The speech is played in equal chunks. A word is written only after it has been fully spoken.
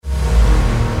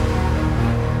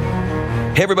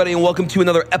Hey, everybody, and welcome to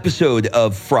another episode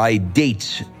of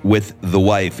Fri-Date with the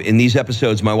wife. In these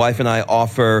episodes, my wife and I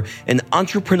offer an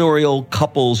entrepreneurial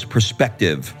couple's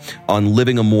perspective on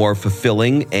living a more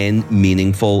fulfilling and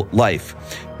meaningful life.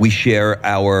 We share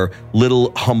our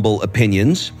little humble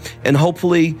opinions and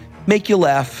hopefully make you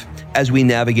laugh as we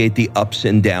navigate the ups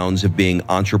and downs of being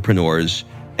entrepreneurs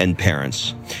and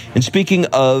parents. And speaking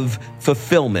of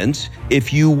fulfillment,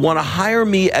 if you want to hire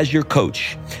me as your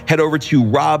coach, head over to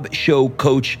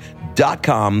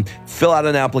robshowcoach.com, fill out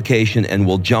an application, and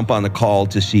we'll jump on a call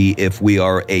to see if we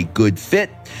are a good fit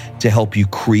to help you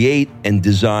create and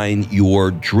design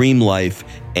your dream life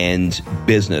and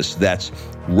business. That's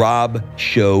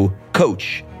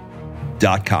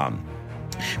robshowcoach.com.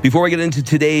 Before we get into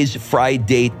today's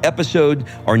Fri-Date episode,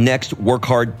 our next Work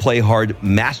Hard, Play Hard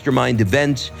Mastermind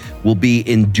event will be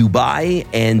in Dubai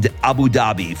and Abu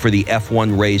Dhabi for the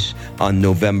F1 race on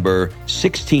November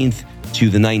 16th to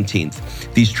the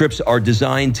 19th. These trips are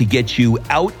designed to get you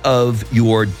out of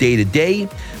your day-to-day,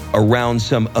 around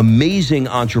some amazing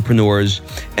entrepreneurs,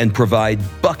 and provide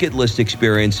bucket list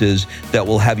experiences that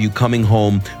will have you coming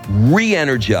home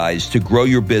re-energized to grow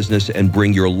your business and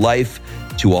bring your life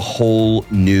to a whole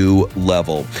new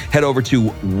level. Head over to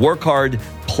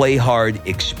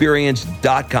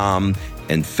workhardplayhardexperience.com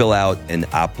and fill out an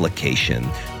application.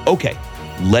 Okay,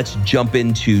 let's jump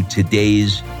into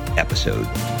today's episode.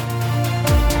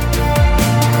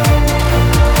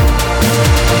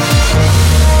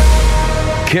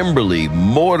 Kimberly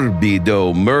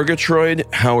Morbido Murgatroyd,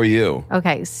 how are you?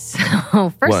 Okay,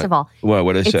 so first of all...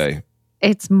 What did I say?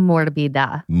 It's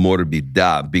morbida.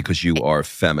 Morbida, because you are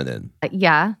feminine.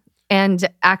 Yeah, and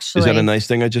actually... Is that a nice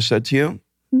thing I just said to you?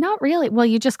 Not really. Well,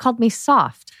 you just called me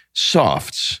soft.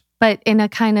 Softs. But in a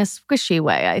kind of squishy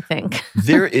way, I think.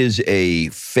 There is a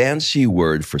fancy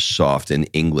word for soft in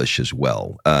English as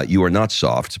well. You are not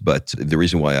soft, but the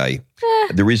reason why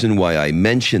I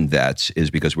mentioned that is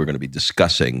because we're going to be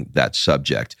discussing that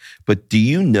subject. But do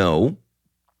you know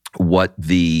what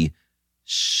the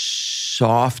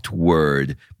soft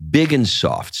word, big and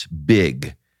soft,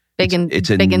 big and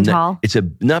tall? It's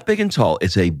not big and tall.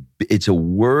 It's a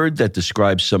word that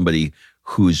describes somebody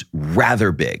who's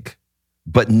rather big,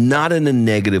 but not in a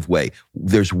negative way.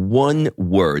 There's one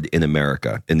word in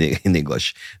America, in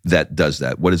English, that does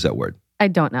that. What is that word? I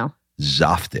don't know.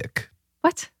 Zoftic.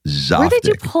 What? Zoftic. Where did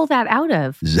you pull that out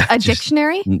of? A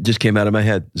dictionary? Just came out of my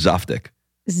head. Zoftic.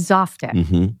 Zoftic.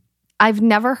 Mm-hmm. I've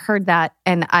never heard that,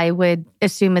 and I would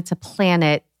assume it's a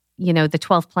planet, the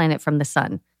 12th planet from the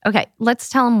sun. Okay, let's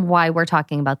tell them why we're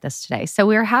talking about this today. So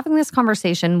we were having this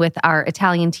conversation with our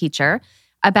Italian teacher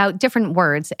about different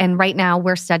words, and right now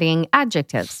we're studying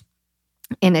adjectives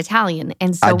in Italian.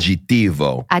 And so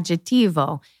Aggettivo.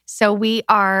 So we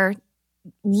are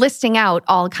listing out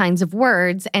all kinds of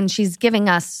words, and she's giving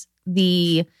us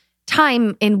the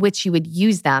time in which you would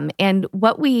use them. And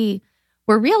what we're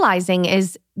realizing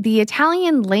is the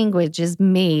Italian language is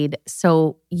made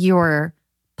so your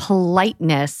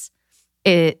politeness,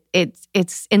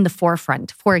 it's in the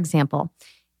forefront. For example,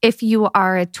 if you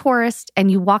are a tourist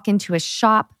and you walk into a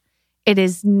shop, it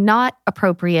is not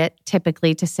appropriate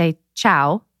typically to say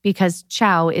ciao, because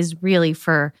ciao is really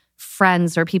for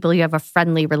friends or people you have a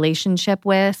friendly relationship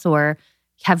with or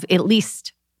have at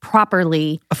least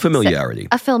properly... A familiarity.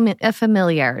 A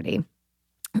familiarity.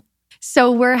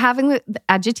 So we're having the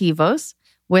adjectivos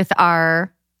with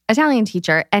our Italian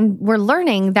teacher, and we're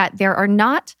learning that there are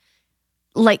not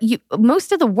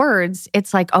most of the words,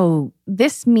 it's like, oh,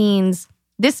 this means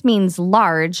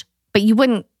large, but you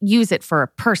wouldn't use it for a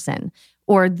person.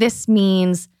 Or this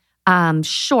means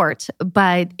short,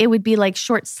 but it would be like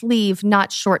short sleeve,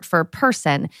 not short for a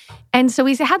person. And so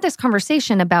we had this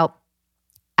conversation about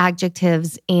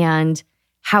adjectives and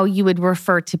how you would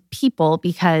refer to people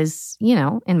because,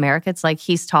 in America, it's like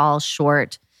he's tall,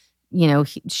 short,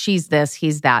 she's this,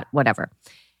 he's that, whatever.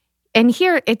 And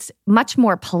here it's much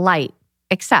more polite,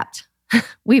 except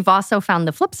we've also found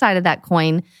the flip side of that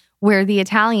coin where the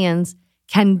Italians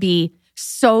can be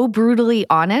so brutally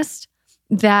honest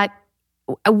that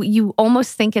you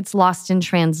almost think it's lost in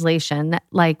translation.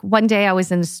 Like one day I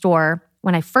was in a store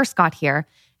when I first got here,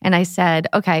 and I said,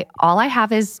 okay, all I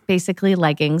have is basically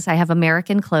leggings. I have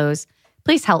American clothes.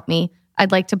 Please help me.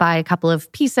 I'd like to buy a couple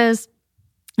of pieces.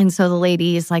 And so the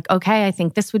lady is like, okay, I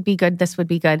think this would be good. This would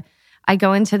be good. I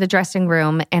go into the dressing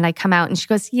room and I come out and she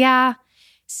goes, yeah,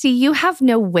 see, you have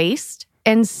no waist.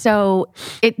 And so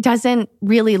it doesn't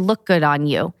really look good on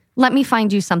you. Let me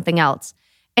find you something else.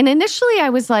 And initially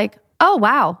I was like, oh,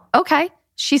 wow. Okay.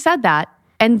 She said that.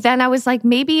 And then I was like,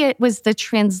 maybe it was the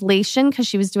translation because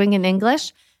she was doing it in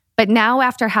English. But now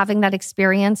after having that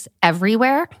experience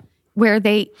everywhere, where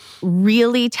they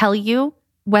really tell you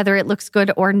whether it looks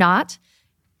good or not,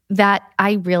 that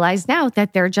I realize now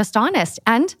that they're just honest.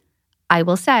 And I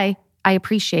will say, I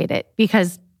appreciate it,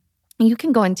 because you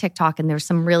can go on TikTok and there's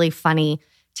some really funny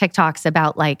TikToks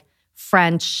about like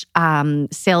French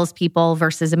salespeople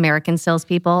versus American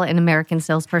salespeople. An American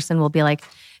salesperson will be like,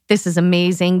 this is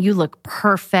amazing, you look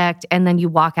perfect. And then you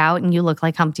walk out and you look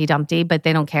like Humpty Dumpty, but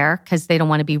they don't care because they don't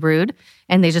want to be rude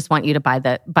and they just want you to buy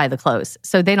the clothes.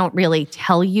 So they don't really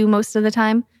tell you most of the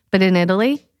time. But in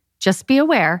Italy, just be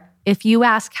aware, if you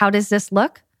ask, how does this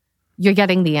look? You're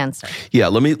getting the answer. Yeah,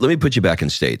 let me put you back in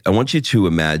state. I want you to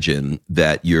imagine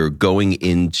that you're going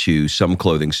into some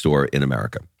clothing store in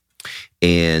America.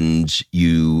 And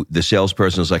the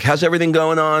salesperson is like, how's everything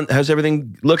going on? How's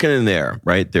everything looking in there?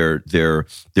 Right? They're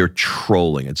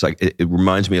trolling. It's like, it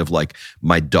reminds me of like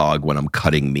my dog when I'm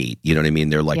cutting meat. You know what I mean?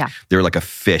 They're like a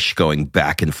fish going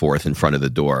back and forth in front of the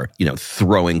door,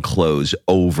 throwing clothes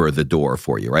over the door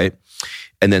for you, right?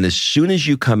 And then as soon as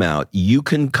you come out, you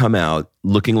can come out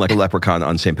looking like a leprechaun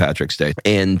on St. Patrick's Day.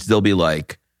 And they'll be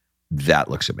like, that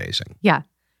looks amazing. Yeah,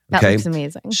 that looks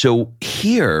amazing. So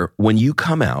here, when you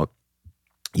come out,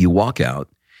 you walk out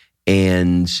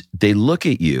and they look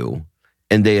at you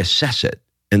and they assess it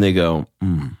and they go,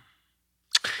 I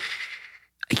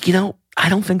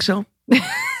don't think so.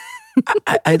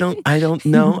 I don't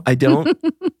know. I don't.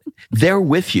 They're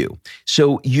with you.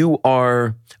 So you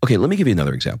are, okay, let me give you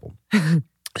another example.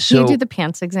 So, can you do the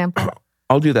pants example?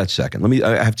 I'll do that second.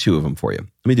 I have two of them for you.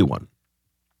 Let me do one.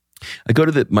 I go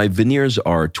to my veneers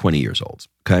are 20 years old.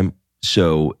 Okay.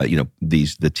 So,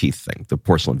 the teeth thing, the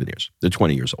porcelain veneers, they're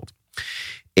 20 years old.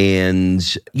 And,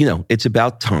 it's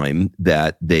about time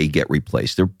that they get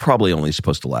replaced. They're probably only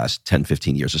supposed to last 10,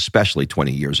 15 years, especially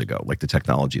 20 years ago. Like the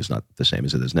technology is not the same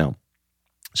as it is now.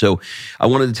 So I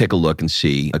wanted to take a look and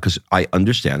see, because I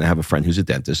understand, I have a friend who's a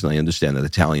dentist, and I understand that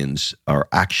Italians are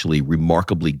actually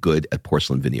remarkably good at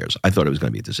porcelain veneers. I thought it was going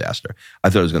to be a disaster. I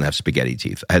thought it was going to have spaghetti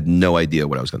teeth. I had no idea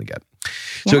what I was going to get.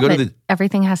 Yeah, so I go to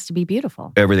everything has to be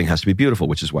beautiful. Everything has to be beautiful,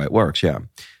 which is why it works, yeah.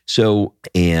 So,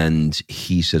 and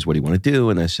he says, what do you want to do?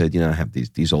 And I said, I have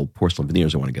these old porcelain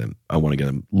veneers. I want to get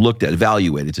them looked at,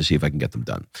 evaluated to see if I can get them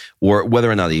done. Or whether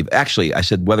or not I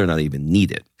said whether or not I even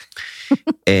need it.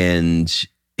 And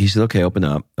he said, okay, open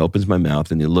up. Opens my mouth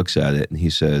and he looks at it and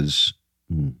he says,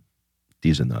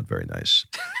 these are not very nice.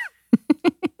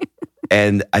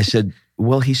 And I said,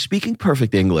 well, he's speaking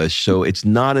perfect English, so it's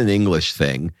not an English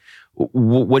thing.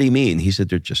 What do you mean? He said,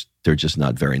 they're just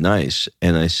not very nice.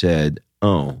 And I said,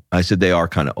 they are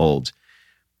kind of old.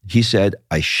 He said,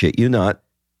 I shit you not,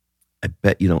 I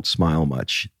bet you don't smile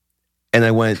much. And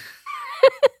I went,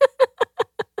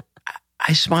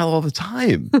 I smile all the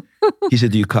time. He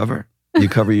said, do you cover? You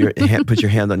cover your hand, put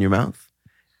your hand on your mouth?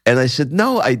 And I said,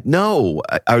 no.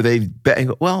 Are they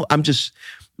well,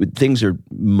 things are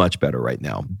much better right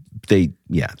now. They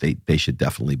should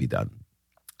definitely be done.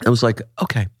 I was like,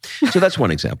 okay. So that's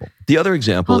one example. The other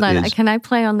example Hold on, can I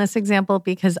play on this example?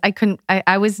 Because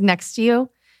I was next to you.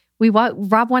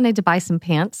 Rob wanted to buy some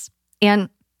pants. And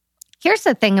here's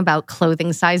the thing about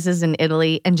clothing sizes in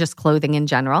Italy and just clothing in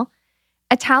general.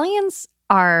 Italians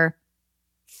are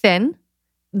thin.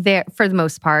 There, for the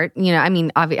most part,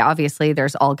 obviously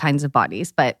there's all kinds of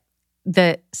bodies, but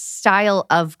the style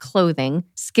of clothing,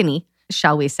 skinny,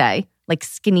 shall we say, like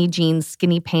skinny jeans,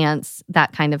 skinny pants,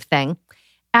 that kind of thing.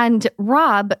 And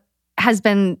Rob has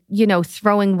been,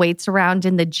 throwing weights around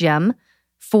in the gym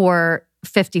for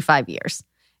 55 years.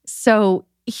 So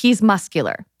he's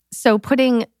muscular. So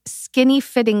putting skinny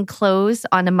fitting clothes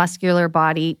on a muscular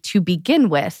body to begin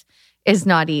with is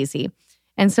not easy.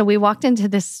 And so we walked into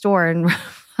this store and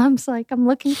Rob's like, I'm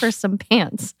looking for some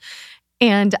pants.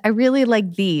 And I really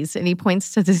like these. And he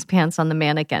points to these pants on the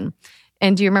mannequin.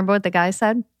 And do you remember what the guy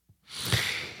said?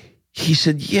 He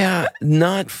said, yeah,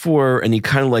 not for, and he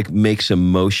kind of like makes a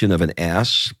motion of an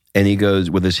ass. And he goes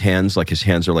with his hands, like his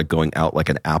hands are like going out like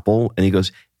an apple. And he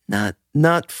goes,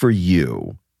 not for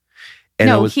you. And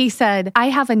no, he said, I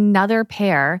have another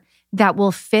pair that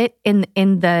will fit in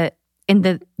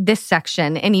this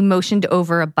section. And he motioned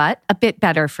over a butt, a bit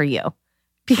better for you.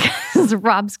 Because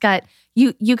Rob's got,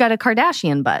 you got a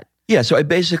Kardashian butt. Yeah, so I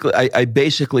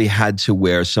basically had to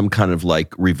wear some kind of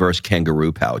like reverse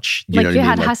kangaroo pouch. You know what I mean?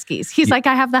 Had huskies. He's like,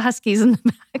 I have the huskies in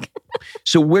the back.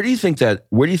 So where do you think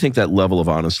that level of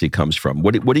honesty comes from?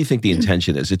 What do you think the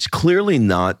intention is? It's clearly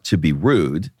not to be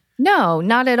rude. No,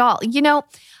 not at all.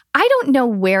 I don't know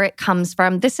where it comes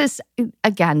from. This is,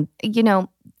 again,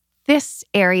 this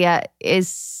area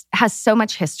has so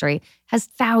much history, has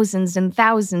thousands and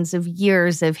thousands of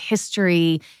years of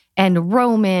history and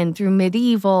Roman through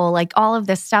medieval, like all of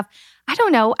this stuff. I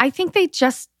don't know. I think they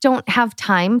just don't have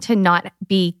time to not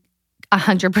be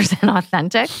 100%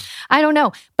 authentic. I don't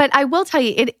know. But I will tell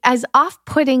you, it as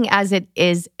off-putting as it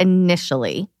is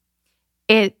initially,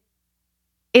 it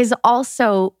is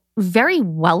also very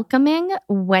welcoming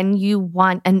when you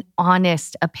want an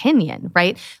honest opinion,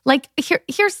 right? Like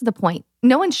here's the point.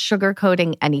 No one's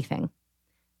sugarcoating anything,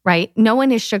 right? No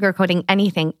one is sugarcoating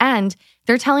anything. And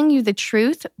they're telling you the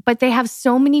truth, but they have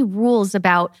so many rules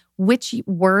about which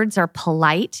words are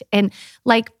polite. And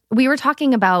like we were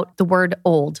talking about the word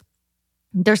old.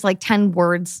 There's like 10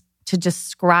 words to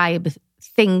describe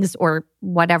things or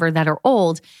whatever that are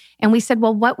old. And we said,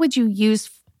 well, what would you use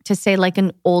to say like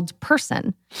an old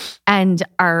person? And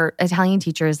our Italian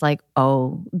teacher is like,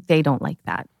 oh, they don't like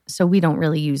that. So we don't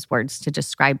really use words to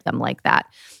describe them like that.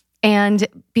 And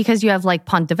because you have like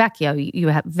Ponte Vecchio, you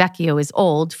have Vecchio is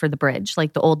old for the bridge,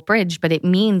 like the old bridge, but it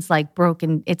means like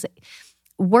broken. It's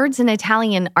words in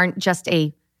Italian aren't just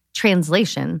a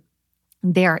translation.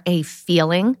 They're a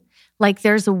feeling. Like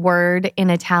there's a word in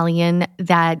Italian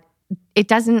that it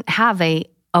doesn't have a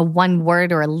one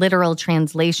word or a literal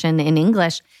translation in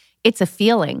English. It's a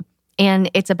feeling and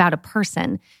it's about a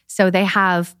person. So they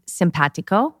have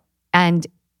simpatico and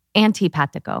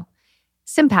antipatico.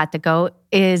 Simpatico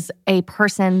is a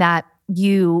person that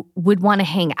you would want to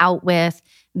hang out with,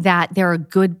 that they're a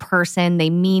good person, they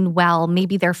mean well,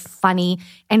 maybe they're funny.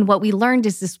 And what we learned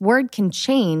is this word can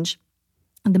change,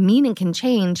 the meaning can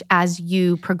change as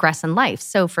you progress in life.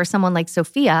 So for someone like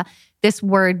Sophia, this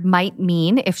word might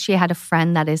mean, if she had a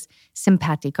friend that is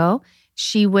simpatico,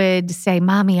 she would say,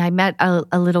 Mommy, I met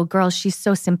a little girl, she's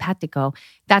so simpatico.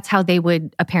 That's how they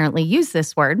would apparently use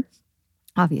this word,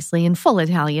 obviously in full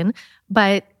Italian,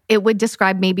 but it would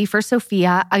describe maybe for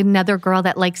Sophia, another girl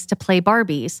that likes to play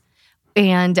Barbies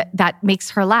and that makes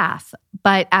her laugh.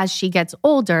 But as she gets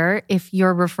older, if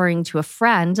you're referring to a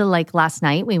friend, like last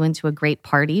night, we went to a great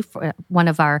party for one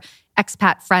of our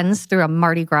expat friends through a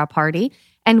Mardi Gras party,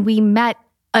 and we met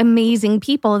amazing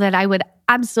people that I would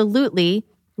absolutely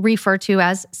refer to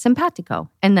as simpatico.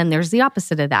 And then there's the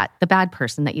opposite of that, the bad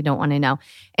person that you don't want to know.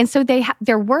 And so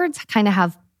their words kind of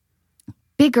have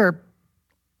bigger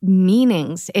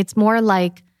meanings. It's more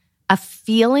like a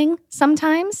feeling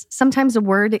sometimes. Sometimes a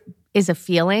word is a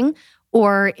feeling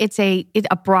or it's a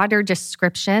broader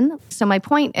description. So my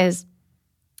point is,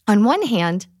 on one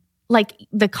hand, like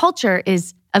the culture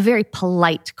is a very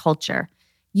polite culture.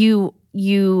 You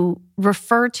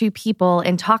refer to people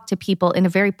and talk to people in a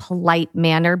very polite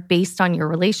manner based on your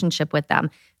relationship with them.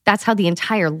 That's how the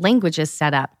entire language is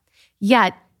set up.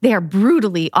 Yet, they are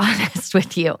brutally honest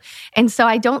with you. And so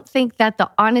I don't think that the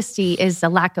honesty is a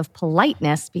lack of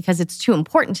politeness because it's too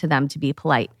important to them to be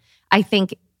polite. I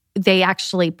think they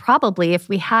actually probably, if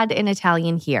we had an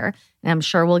Italian here, and I'm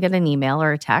sure we'll get an email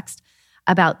or a text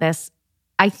about this,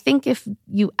 I think if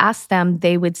you ask them,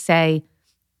 they would say,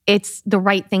 it's the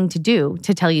right thing to do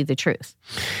to tell you the truth.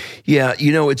 Yeah,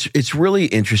 it's really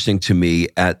interesting to me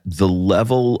at the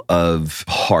level of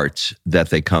heart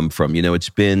that they come from. It's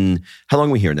been, how long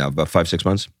are we here now? About 5-6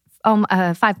 months?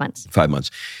 5 months. 5 months.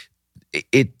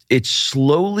 It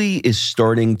slowly is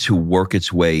starting to work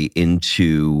its way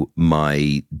into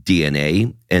my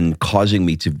DNA and causing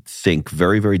me to think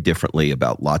very, very differently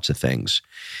about lots of things.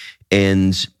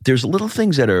 And there's little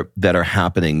things that are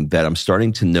happening that I'm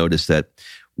starting to notice that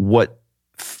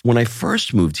when I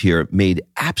first moved here made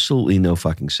absolutely no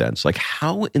fucking sense. Like,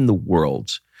 how in the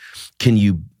world can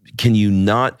you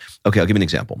not? Okay, I'll give you an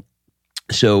example.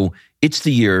 So it's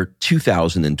the year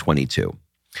 2022.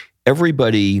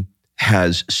 Everybody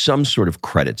has some sort of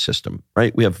credit system,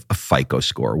 right? We have a FICO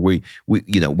score. We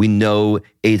know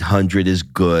 800 is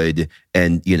good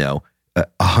and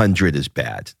 100 is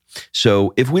bad.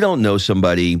 So if we don't know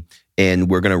somebody and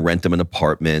we're going to rent them an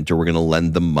apartment or we're going to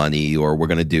lend them money or we're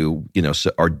going to do,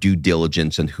 our due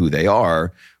diligence and who they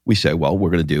are, we say, well, we're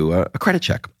going to do a credit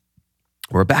check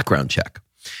or a background check.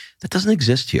 That doesn't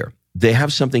exist here. They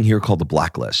have something here called the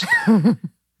blacklist.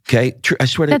 Okay, I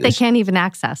swear that they can't even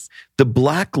access. The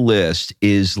blacklist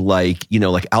is like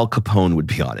Al Capone would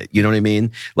be on it. You know what I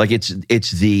mean? Like it's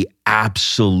the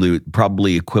absolute,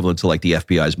 probably equivalent to like the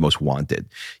FBI's most wanted.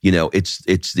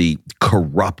 It's the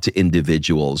corrupt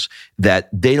individuals that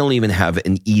they don't even have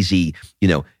an easy,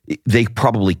 they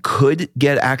probably could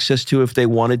get access to if they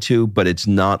wanted to, but it's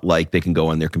not like they can go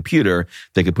on their computer,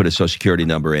 they could put a social security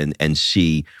number in and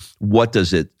see what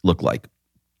does it look like.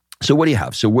 So what do you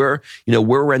have? So we're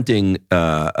renting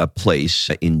a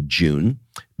place in June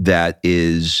that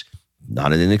is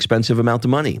not an inexpensive amount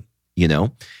of money,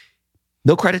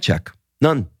 No credit check,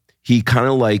 none. He kind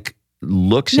of like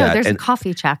looks No, at... there's a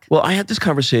coffee check. Well, I had this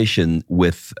conversation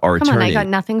with our attorney. Come on, I got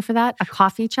nothing for that. A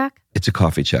coffee check? It's a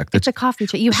coffee check. It's a coffee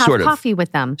check. You have coffee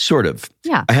with them. Sort of.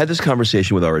 Yeah. I had this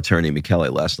conversation with our attorney,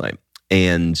 Michele, last night.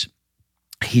 And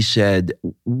he said,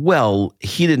 well,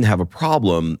 he didn't have a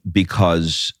problem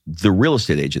because the real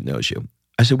estate agent knows you.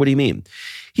 I said, what do you mean?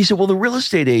 He said, well, the real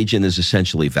estate agent is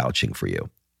essentially vouching for you.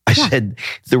 I said,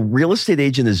 the real estate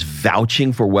agent is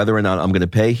vouching for whether or not I'm going to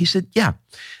pay? He said, yeah.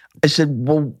 I said,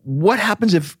 well, what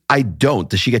happens if I don't?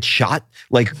 Does she get shot?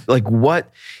 Like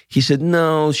what? He said,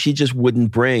 no, she just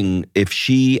wouldn't bring, if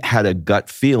she had a gut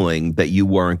feeling that you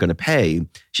weren't going to pay,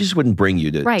 she just wouldn't bring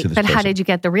you to Right, this but person. how did you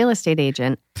get the real estate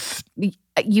agent?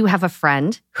 You have a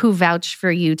friend who vouched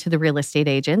for you to the real estate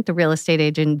agent. The real estate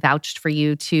agent vouched for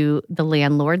you to the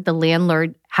landlord. The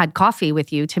landlord had coffee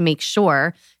with you to make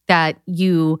sure that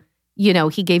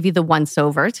he gave you the once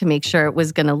over to make sure it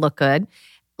was going to look good.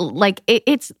 Like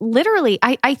it's literally,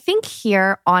 I think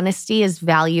here, honesty is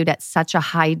valued at such a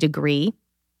high degree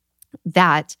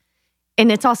that,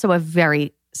 and it's also a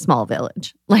very small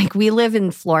village. Like we live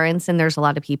in Florence and there's a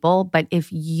lot of people, but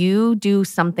if you do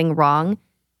something wrong,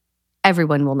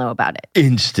 everyone will know about it.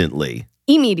 Instantly.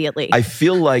 Immediately. I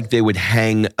feel like they would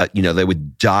they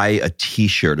would dye a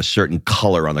T-shirt a certain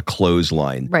color on a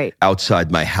clothesline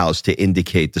outside my house to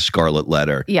indicate the scarlet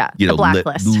letter. Yeah, the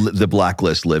blacklist. The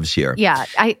blacklist lives here. Yeah,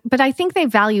 but I think they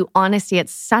value honesty at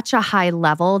such a high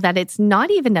level that it's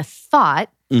not even a thought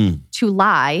to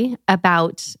lie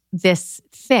about this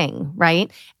thing, right?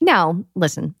 Now,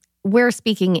 listen, we're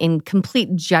speaking in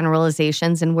complete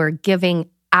generalizations and we're giving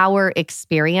our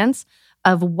experience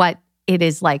of what it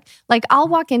is like. Like I'll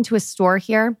walk into a store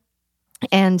here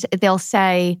and I'll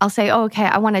say, oh, okay,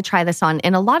 I want to try this on.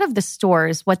 And a lot of the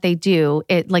stores, what they do,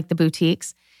 like the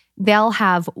boutiques, they'll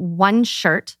have one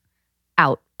shirt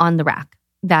out on the rack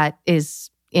that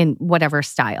is in whatever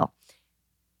style.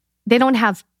 They don't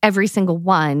have every single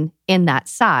one in that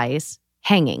size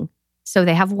hanging. So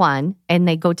they have one and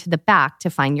they go to the back to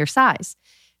find your size.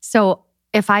 So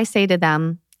if I say to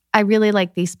them, I really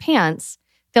like these pants,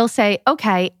 they'll say,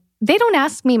 okay. They don't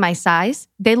ask me my size.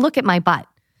 They look at my butt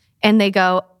and they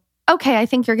go, okay, I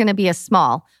think you're going to be a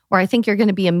small, or I think you're going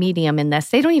to be a medium in this.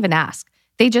 They don't even ask.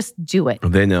 They just do it.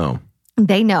 They know.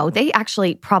 They know. They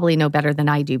actually probably know better than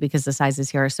I do because the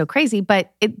sizes here are so crazy.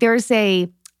 But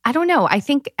I don't know.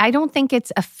 I don't think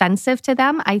it's offensive to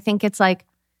them. I think it's like,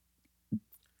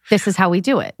 this is how we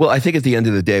do it. Well, I think at the end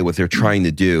of the day, what they're trying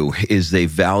to do is they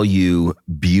value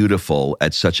beautiful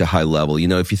at such a high level.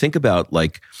 If you think about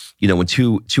when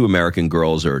two American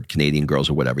girls or Canadian girls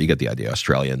or whatever, you get the idea,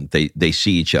 Australian, they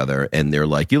see each other and they're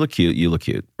like, you look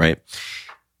cute, right?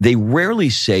 They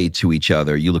rarely say to each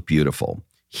other, you look beautiful.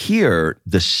 Here,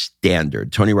 the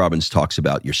standard, Tony Robbins talks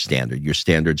about your standard. Your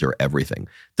standards are everything.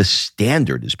 The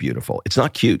standard is beautiful. It's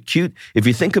not cute. Cute, if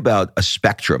you think about a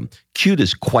spectrum, cute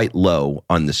is quite low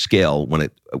on the scale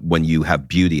when you have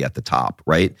beauty at the top,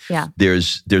 right? Yeah.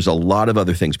 There's a lot of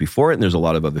other things before it and there's a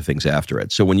lot of other things after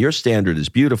it. So when your standard is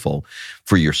beautiful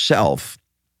for yourself,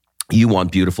 you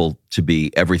want beautiful to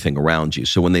be everything around you.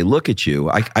 So when they look at you,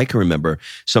 I can remember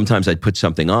sometimes I'd put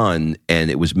something on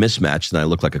and it was mismatched and I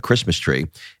looked like a Christmas tree.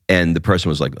 And the person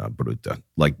was like, oh, bruta,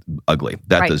 like ugly.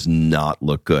 That does not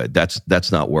look good.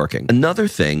 That's not working. Another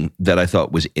thing that I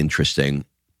thought was interesting,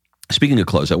 speaking of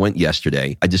clothes, I went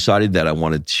yesterday. I decided that I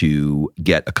wanted to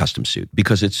get a custom suit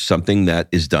because it's something that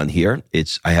is done here.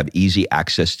 I have easy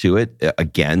access to it.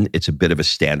 Again, it's a bit of a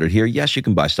standard here. Yes, you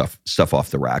can buy stuff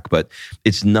off the rack, but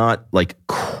it's not like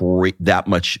that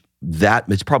much.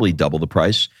 It's probably double the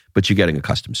price, but you're getting a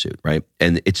custom suit, right?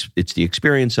 And it's the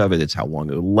experience of it. It's how long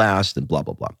it'll last and blah,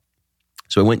 blah, blah.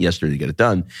 So I went yesterday to get it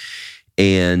done.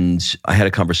 And I had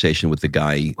a conversation with the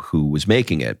guy who was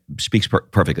making it, speaks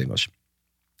perfect English.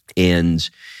 And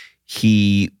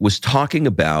he was talking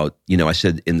about, I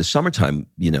said, in the summertime,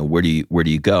 where do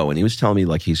you go? And he was telling me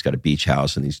like he's got a beach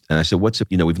house and I said, what's it,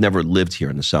 we've never lived here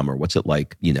in the summer. What's it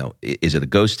like? Is it a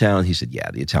ghost town? He said,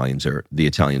 yeah, the Italians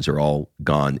are all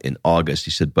gone in August.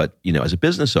 He said, but, as a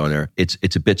business owner,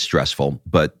 it's a bit stressful,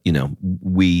 but,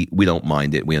 we don't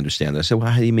mind it. We understand it. I said,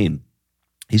 well, how do you mean?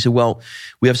 He said, well,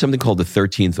 we have something called the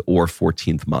 13th or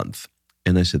 14th month.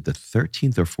 And I said, the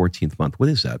 13th or 14th month, what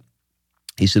is that?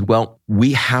 He said, well,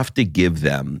 we have to give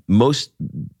them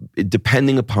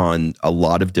depending upon a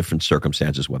lot of different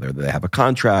circumstances, whether they have a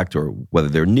contract or whether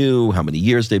they're new, how many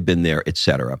years they've been there, et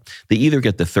cetera. They either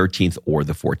get the 13th or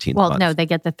the 14th month. Well, no, they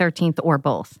get the 13th or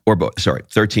both. Or both, sorry,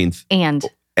 13th and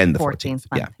the 14th.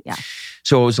 Month. Yeah.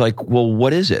 So I was like, well,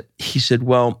 what is it? He said,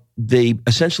 well, they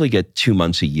essentially get 2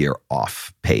 months a year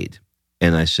off paid.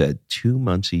 And I said, 2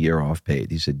 months a year off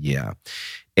paid? He said, yeah.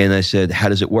 And I said, how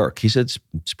does it work? He said,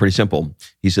 it's pretty simple.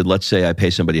 He said, let's say I pay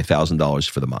somebody $1,000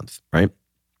 for the month, right?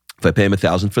 If I pay him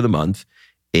 $1,000 for the month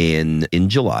in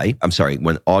July,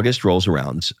 when August rolls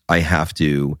around, I have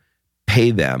to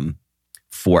pay them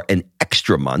for an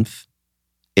extra month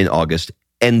in August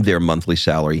and their monthly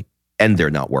salary, and they're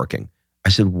not working. I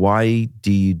said, why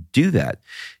do you do that?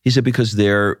 He said, because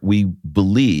we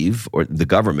believe, or the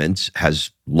government has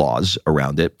laws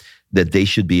around it, that they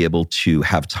should be able to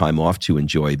have time off to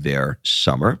enjoy their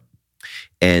summer,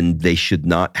 and they should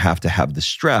not have to have the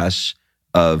stress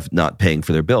of not paying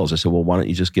for their bills. I said, well, why don't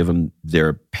you just give them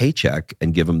their paycheck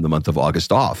and give them the month of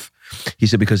August off? He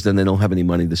said, because then they don't have any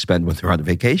money to spend when they're on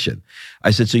vacation.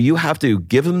 I said, so you have to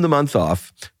give them the month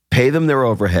off, pay them their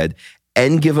overhead,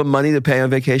 and give them money to pay on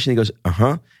vacation? He goes,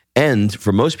 and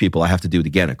for most people, I have to do it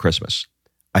again at Christmas.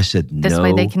 I said, no. This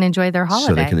way they can enjoy their holiday.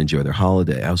 So they can enjoy their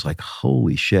holiday. I was like,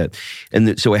 holy shit.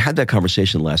 And so I had that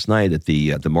conversation last night at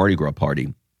the Mardi Gras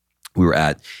party we were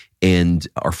at, and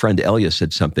our friend Elia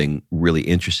said something really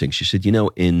interesting. She said,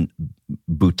 in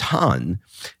Bhutan,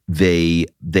 they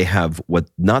have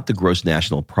not the gross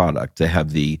national product, they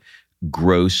have the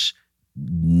gross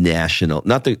national,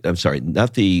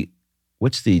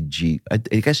 what's the I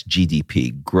guess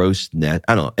GDP, gross net,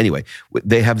 I don't know. Anyway,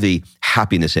 they have the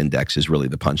happiness index is really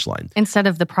the punchline. Instead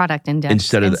of the product index.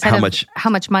 Instead of how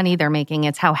much money they're making,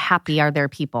 it's how happy are their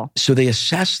people. So they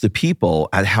assess the people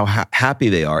at how happy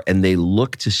they are, and they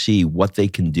look to see what they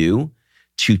can do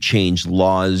to change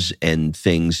laws and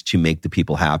things to make the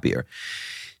people happier.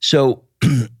 So,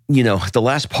 the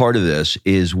last part of this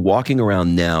is walking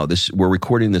around now. We're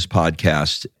recording this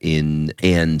podcast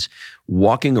and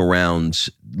walking around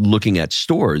looking at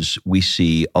stores, we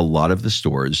see a lot of the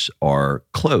stores are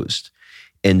closed.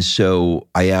 And so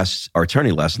I asked our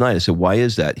attorney last night, I said, why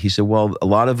is that? He said, well, a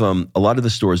lot of the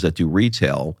stores that do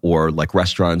retail or like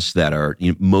restaurants that are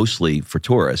mostly for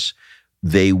tourists,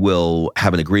 they will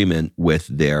have an agreement with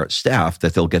their staff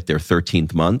that they'll get their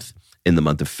 13th month in the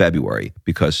month of February,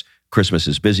 because Christmas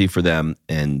is busy for them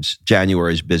and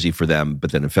January is busy for them,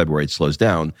 but then in February it slows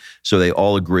down. So they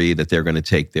all agree that they're going to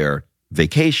take their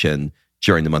vacation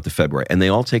during the month of February, and they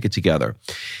all take it together.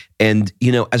 And,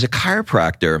 as a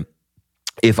chiropractor,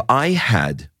 if I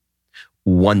had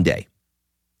one day,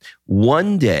 there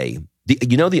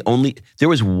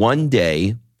was one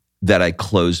day that I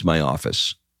closed my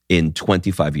office in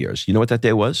 25 years. You know what that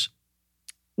day was?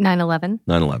 9/11.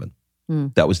 9/11.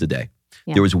 That was the day.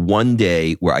 Yeah. There was one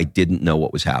day where I didn't know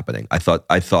what was happening. I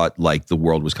thought like the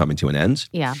world was coming to an end.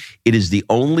 Yeah. It is the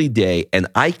only day, and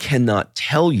I cannot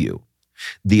tell you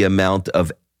the amount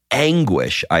of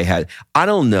anguish I had. I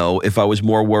don't know if I was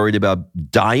more worried about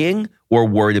dying or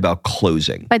worried about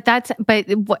closing. But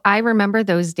I remember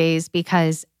those days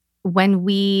because when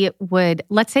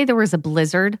let's say there was a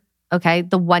blizzard, okay,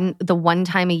 the one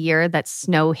time a year that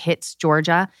snow hits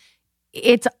Georgia,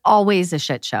 it's always a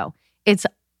shit show. It's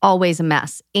always a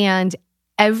mess. And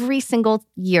every single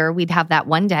year we'd have that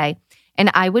one day, and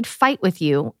I would fight with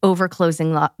you over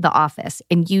closing the office.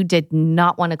 And you did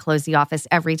not want to close the office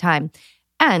every time.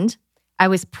 And I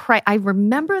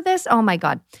remember this. Oh my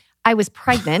God. I was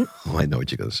pregnant. Oh, I know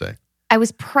what you're going to say. I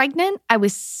was pregnant. I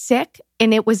was sick,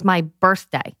 and it was my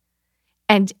birthday.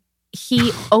 And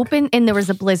he opened, and there was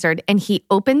a blizzard, and he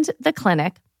opened the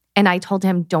clinic, and I told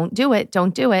him, don't do it.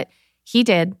 Don't do it. He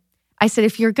did. I said,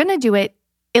 if you're going to do it,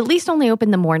 at least only open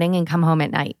in the morning and come home at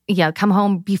night. Yeah, come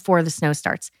home before the snow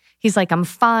starts. He's like, I'm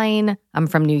fine. I'm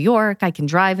from New York. I can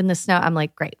drive in the snow. I'm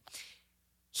like, great.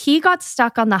 He got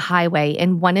stuck on the highway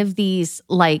in one of these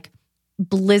like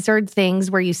blizzard things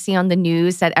where you see on the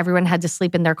news that everyone had to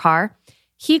sleep in their car.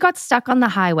 He got stuck on the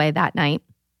highway that night.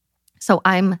 So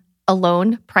I'm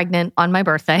alone, pregnant on my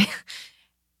birthday.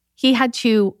 He had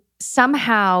to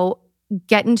somehow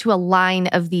get into a line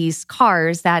of these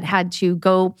cars that had to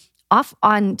go off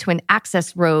onto an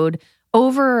access road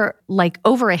over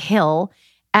a hill.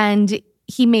 And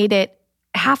he made it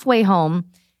halfway home.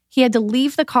 He had to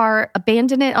leave the car,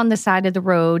 abandon it on the side of the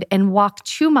road, and walk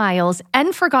 2 miles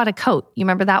and forgot a coat. You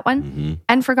remember that one? Mm-hmm.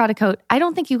 And forgot a coat. I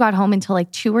don't think you got home until like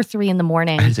 2 or 3 in the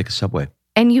morning. I had to take a subway.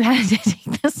 And you had to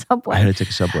take the subway. I had to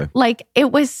take a subway. Like,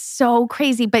 it was so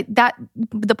crazy. But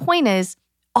the point is,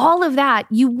 all of that,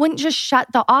 you wouldn't just shut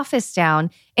the office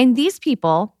down. And these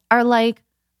people are like,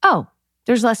 oh,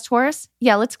 there's less tourists?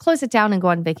 Yeah, let's close it down and go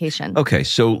on vacation. Okay,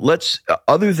 so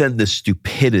other than the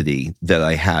stupidity that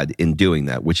I had in doing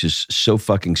that, which is so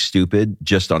fucking stupid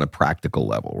just on a practical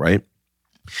level, right?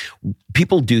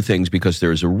 People do things because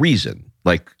there's a reason,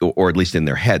 or at least in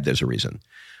their head, there's a reason.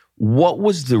 What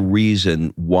was the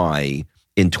reason why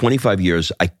in 25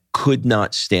 years I could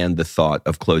not stand the thought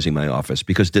of closing my office,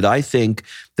 because did I think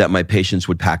that my patients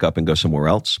would pack up and go somewhere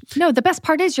else? No, the best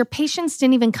part is your patients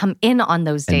didn't even come in on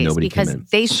those days, nobody because came in.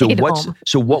 they stayed home.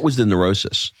 So what was the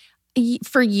neurosis?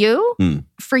 For you,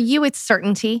 it's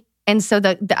certainty. And so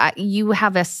you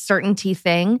have a certainty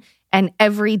thing, and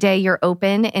every day you're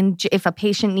open. And if a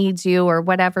patient needs you or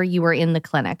whatever, you are in the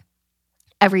clinic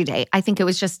every day. I think it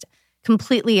was just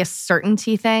completely a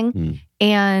certainty thing.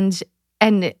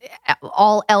 And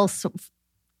all else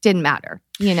didn't matter,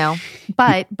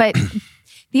 But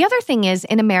the other thing is,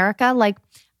 in America, like,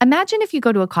 imagine if you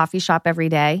go to a coffee shop every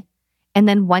day and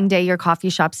then one day your coffee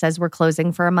shop says we're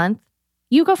closing for a month.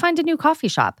 You go find a new coffee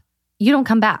shop. You don't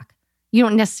come back. You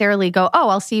don't necessarily go, oh,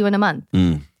 I'll see you in a month.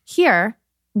 Here,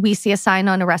 we see a sign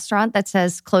on a restaurant that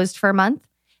says closed for a month,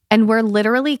 and we're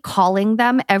literally calling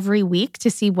them every week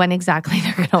to see when exactly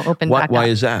they're going to open back up. Why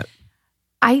is that?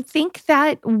 I think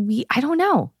that I don't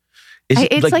know.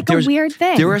 It's like a weird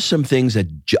thing. There are some things that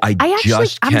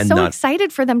I'm so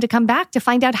excited for them to come back to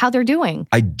find out how they're doing.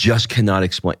 I just cannot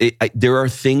explain. There are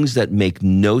things that make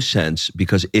no sense,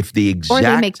 because if the exact... Or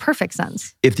they make perfect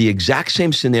sense. If the exact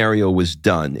same scenario was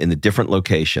done in a different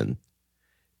location,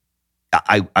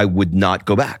 I would not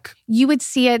go back. You would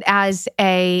see it as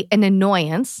an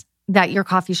annoyance that your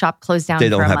coffee shop closed down for a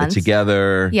month. They don't have it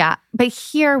together. Yeah. But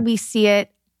here we see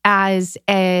it as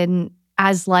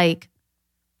like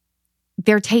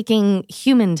they're taking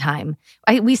human time.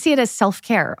 We see it as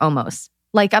self-care almost.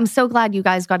 Like, I'm so glad you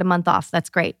guys got a month off. That's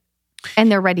great.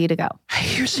 And they're ready to go.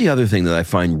 Here's the other thing that I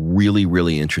find really,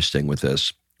 really interesting with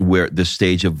this, where the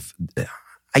stage of,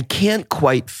 I can't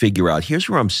quite figure out, here's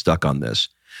where I'm stuck on this.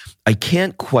 I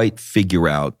can't quite figure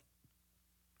out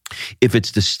if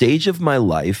it's the stage of my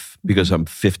life, because I'm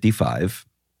 55,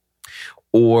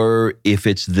 or if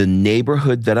it's the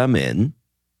neighborhood that I'm in.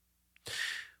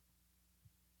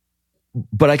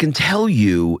 But I can tell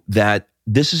you that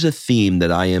this is a theme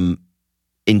that I am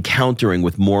encountering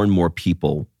with more and more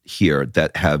people here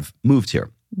that have moved here.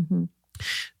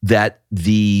 That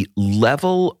the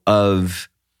level of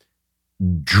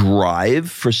drive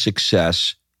for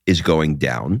success is going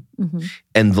down,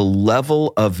 and the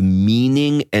level of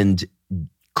meaning and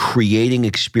creating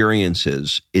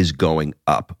experiences is going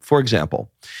up. For example,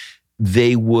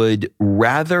 they would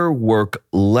rather work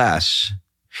less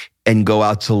and go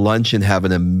out to lunch and have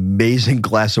an amazing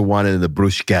glass of wine and a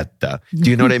bruschetta. Do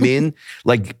you know what I mean?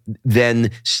 Like, than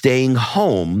staying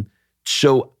home.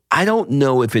 So I don't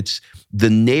know if it's the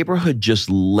neighborhood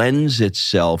just lends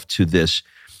itself to this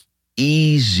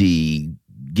easy,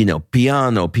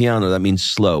 piano, that means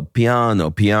slow,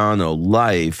 piano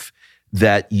life,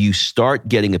 that you start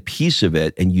getting a piece of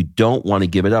it and you don't want to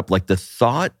give it up. Like the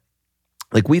thought,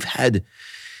 like we've had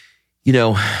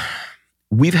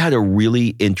a really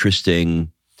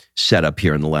interesting setup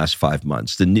here in the last 5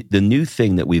 months. The new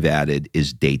thing that we've added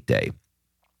is date day,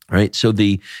 right? So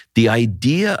the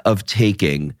idea of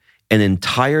taking an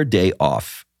entire day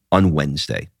off on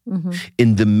Wednesday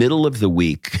in the middle of the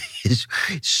week is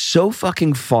so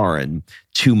fucking foreign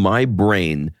to my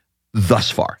brain thus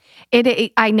far.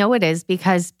 I know it is,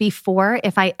 because before,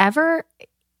 if I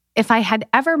had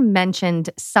ever mentioned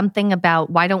something about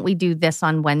why don't we do this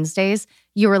on Wednesdays,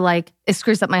 you were like, it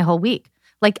screws up my whole week.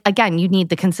 Like, again, you need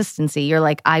the consistency. You're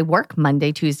like, I work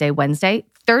Monday, Tuesday, Wednesday.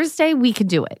 Thursday, we could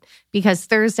do it, because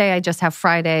Thursday I just have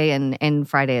Friday and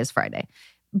Friday is Friday.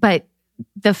 But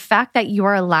the fact that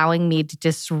you're allowing me to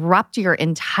disrupt your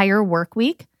entire work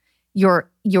week, your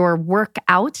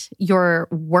workout, your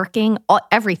working,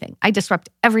 everything. I disrupt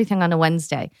everything on a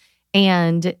Wednesday,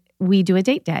 and we do a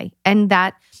date day.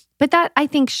 But that I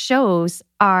think shows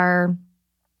our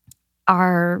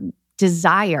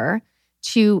desire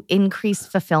to increase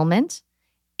fulfillment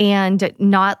and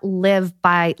not live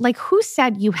by, like, who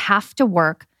said you have to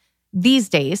work these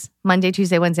days, Monday,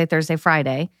 Tuesday, Wednesday, Thursday,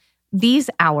 Friday, these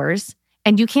hours,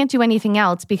 and you can't do anything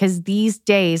else because these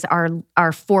days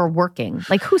are for working?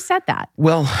 Like, who said that?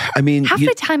 Well, I mean, half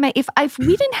the time, if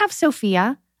we didn't have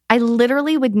Sophia, I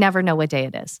literally would never know what day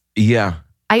it is. Yeah.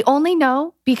 I only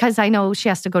know because I know she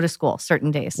has to go to school certain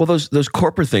days. Well, those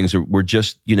corporate things were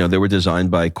just, they were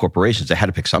designed by corporations. They had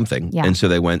to pick something. Yeah. And so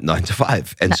they went 9 to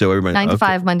 5. And so everybody 9 to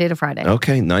 5, Monday to Friday.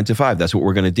 Okay, 9 to 5. That's what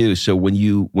we're going to do. So when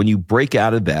you break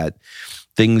out of that,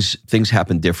 things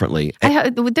happen differently.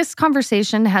 This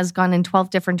conversation has gone in 12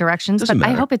 different directions, but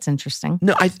I hope it's interesting.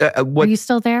 No, are you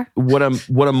still there? What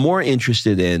I'm more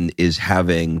interested in is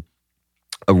having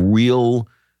a real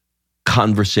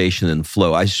conversation and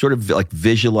flow. I sort of like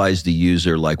visualize the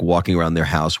user like walking around their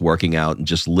house, working out and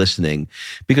just listening.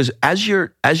 Because as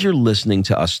you're listening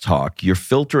to us talk, you're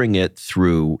filtering it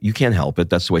through, you can't help it.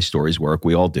 That's the way stories work.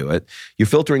 We all do it. You're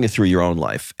filtering it through your own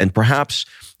life. And perhaps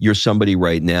you're somebody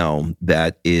right now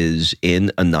that is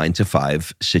in a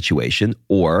 9-to-5 situation,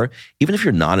 or even if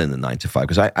you're not in the 9-to-5,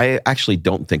 because I actually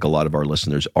don't think a lot of our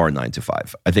listeners are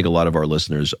 9-to-5. I think a lot of our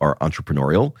listeners are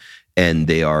entrepreneurial, and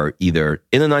they are either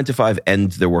in a 9-to-5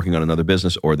 and they're working on another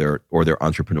business, or they're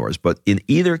entrepreneurs. But in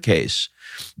either case,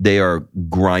 they are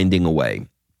grinding away.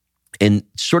 And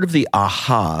sort of the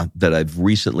aha that I've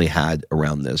recently had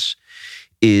around this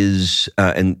is,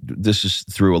 and this is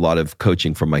through a lot of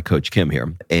coaching from my coach Kim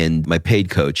here and my paid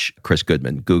coach Chris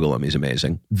Goodman. Google him; he's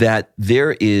amazing. That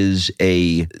there's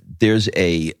a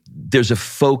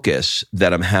focus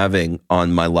that I'm having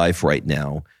on my life right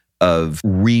now of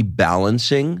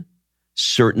rebalancing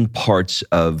certain parts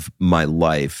of my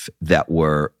life that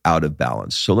were out of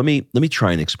balance. So let me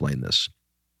try and explain this.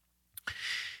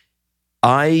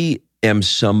 I am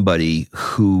somebody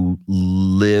who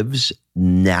lives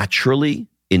naturally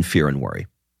in fear and worry.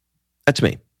 That's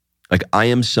me. Like, I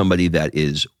am somebody that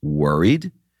is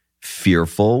worried,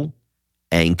 fearful,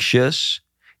 anxious,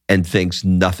 and thinks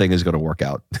nothing is going to work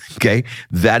out. Okay?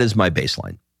 That is my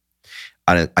baseline.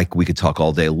 We could talk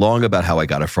all day long about how I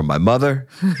got it from my mother.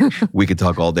 We could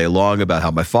talk all day long about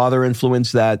how my father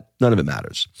influenced that. None of it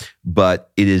matters.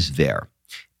 But it is there.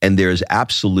 And there's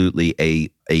absolutely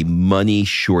a money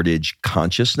shortage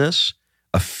consciousness,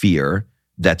 a fear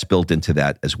that's built into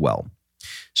that as well.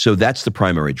 So that's the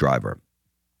primary driver.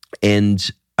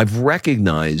 And I've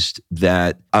recognized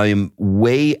that I'm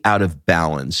way out of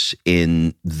balance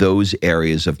in those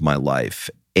areas of my life.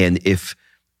 And if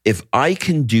I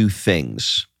can do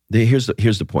things, here's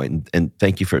the point, and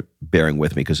thank you for bearing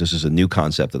with me because this is a new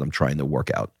concept that I'm trying to work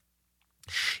out.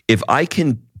 If I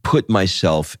can put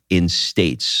myself in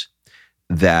states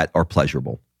that are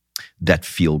pleasurable, that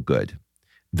feel good,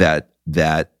 that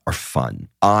are fun,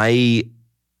 I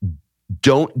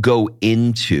don't go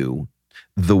into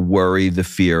the worry, the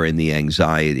fear, and the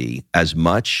anxiety as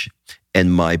much,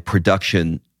 and my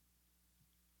production,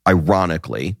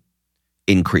 ironically,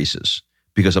 increases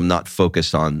because I'm not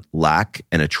focused on lack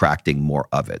and attracting more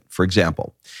of it. For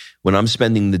example, when I'm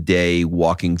spending the day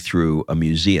walking through a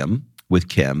museum with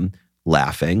Kim,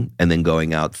 laughing, and then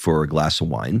going out for a glass of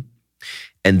wine,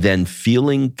 and then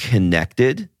feeling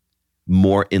connected,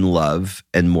 more in love,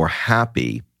 and more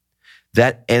happy,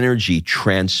 that energy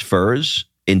transfers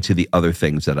into the other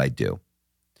things that I do.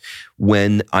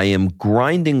 When I am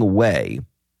grinding away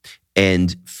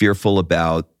and fearful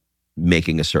about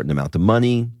making a certain amount of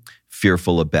money,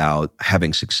 fearful about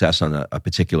having success on a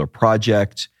particular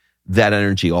project, that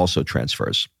energy also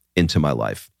transfers into my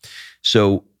life.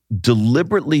 So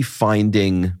deliberately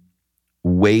finding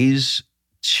ways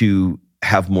to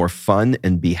have more fun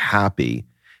and be happy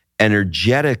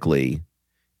energetically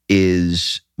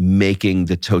is making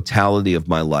the totality of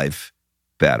my life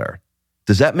better.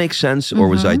 Does that make sense? Or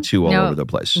was I too all over the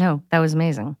place? No, that was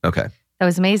amazing. Okay. That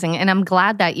was amazing. And I'm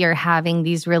glad that you're having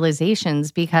these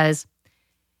realizations because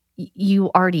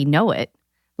you already know it.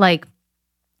 Like,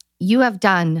 you have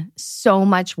done so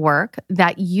much work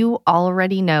that you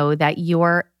already know that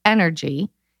your energy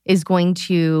is going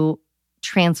to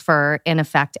transfer and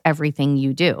affect everything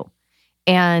you do.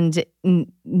 And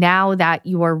now that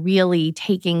you are really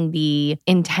taking the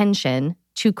intention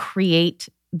to create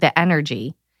the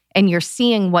energy and you're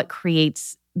seeing what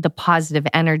creates the positive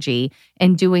energy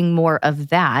and doing more of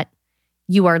that,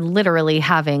 you are literally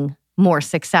having more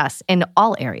success in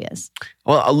all areas.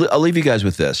 Well, I'll leave you guys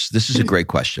with this. This is a great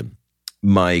question.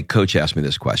 My coach asked me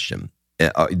this question.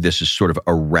 This is sort of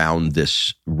around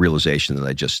this realization that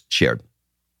I just shared.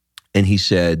 And he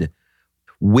said,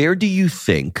 where do you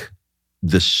think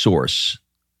the source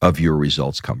of your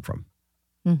results come from?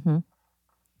 Mm-hmm.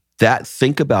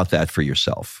 Think about that for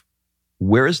yourself.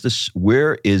 Where is the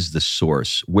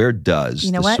source? Where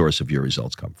does the source of your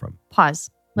results come from? Pause.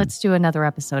 Let's do another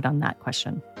episode on that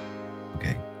question.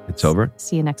 Okay. It's over?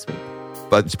 See you next week.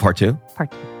 But it's part 2?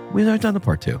 Part 2. We've already done the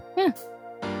part 2. Yeah.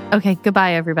 Okay.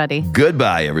 Goodbye, everybody.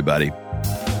 Goodbye, everybody.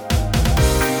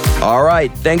 All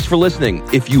right. Thanks for listening.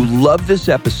 If you love this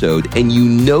episode and you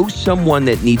know someone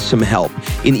that needs some help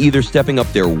in either stepping up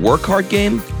their work hard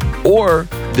game or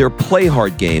their play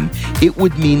hard game, it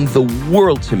would mean the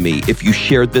world to me if you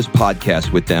shared this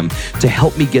podcast with them to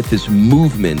help me get this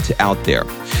movement out there.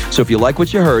 So if you like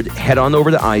what you heard, head on over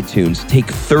to iTunes, take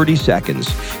 30 seconds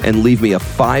and leave me a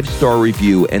 5-star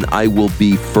review, and I will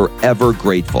be forever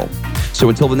grateful. So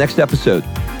until the next episode,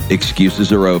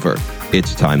 excuses are over.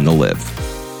 It's time to live.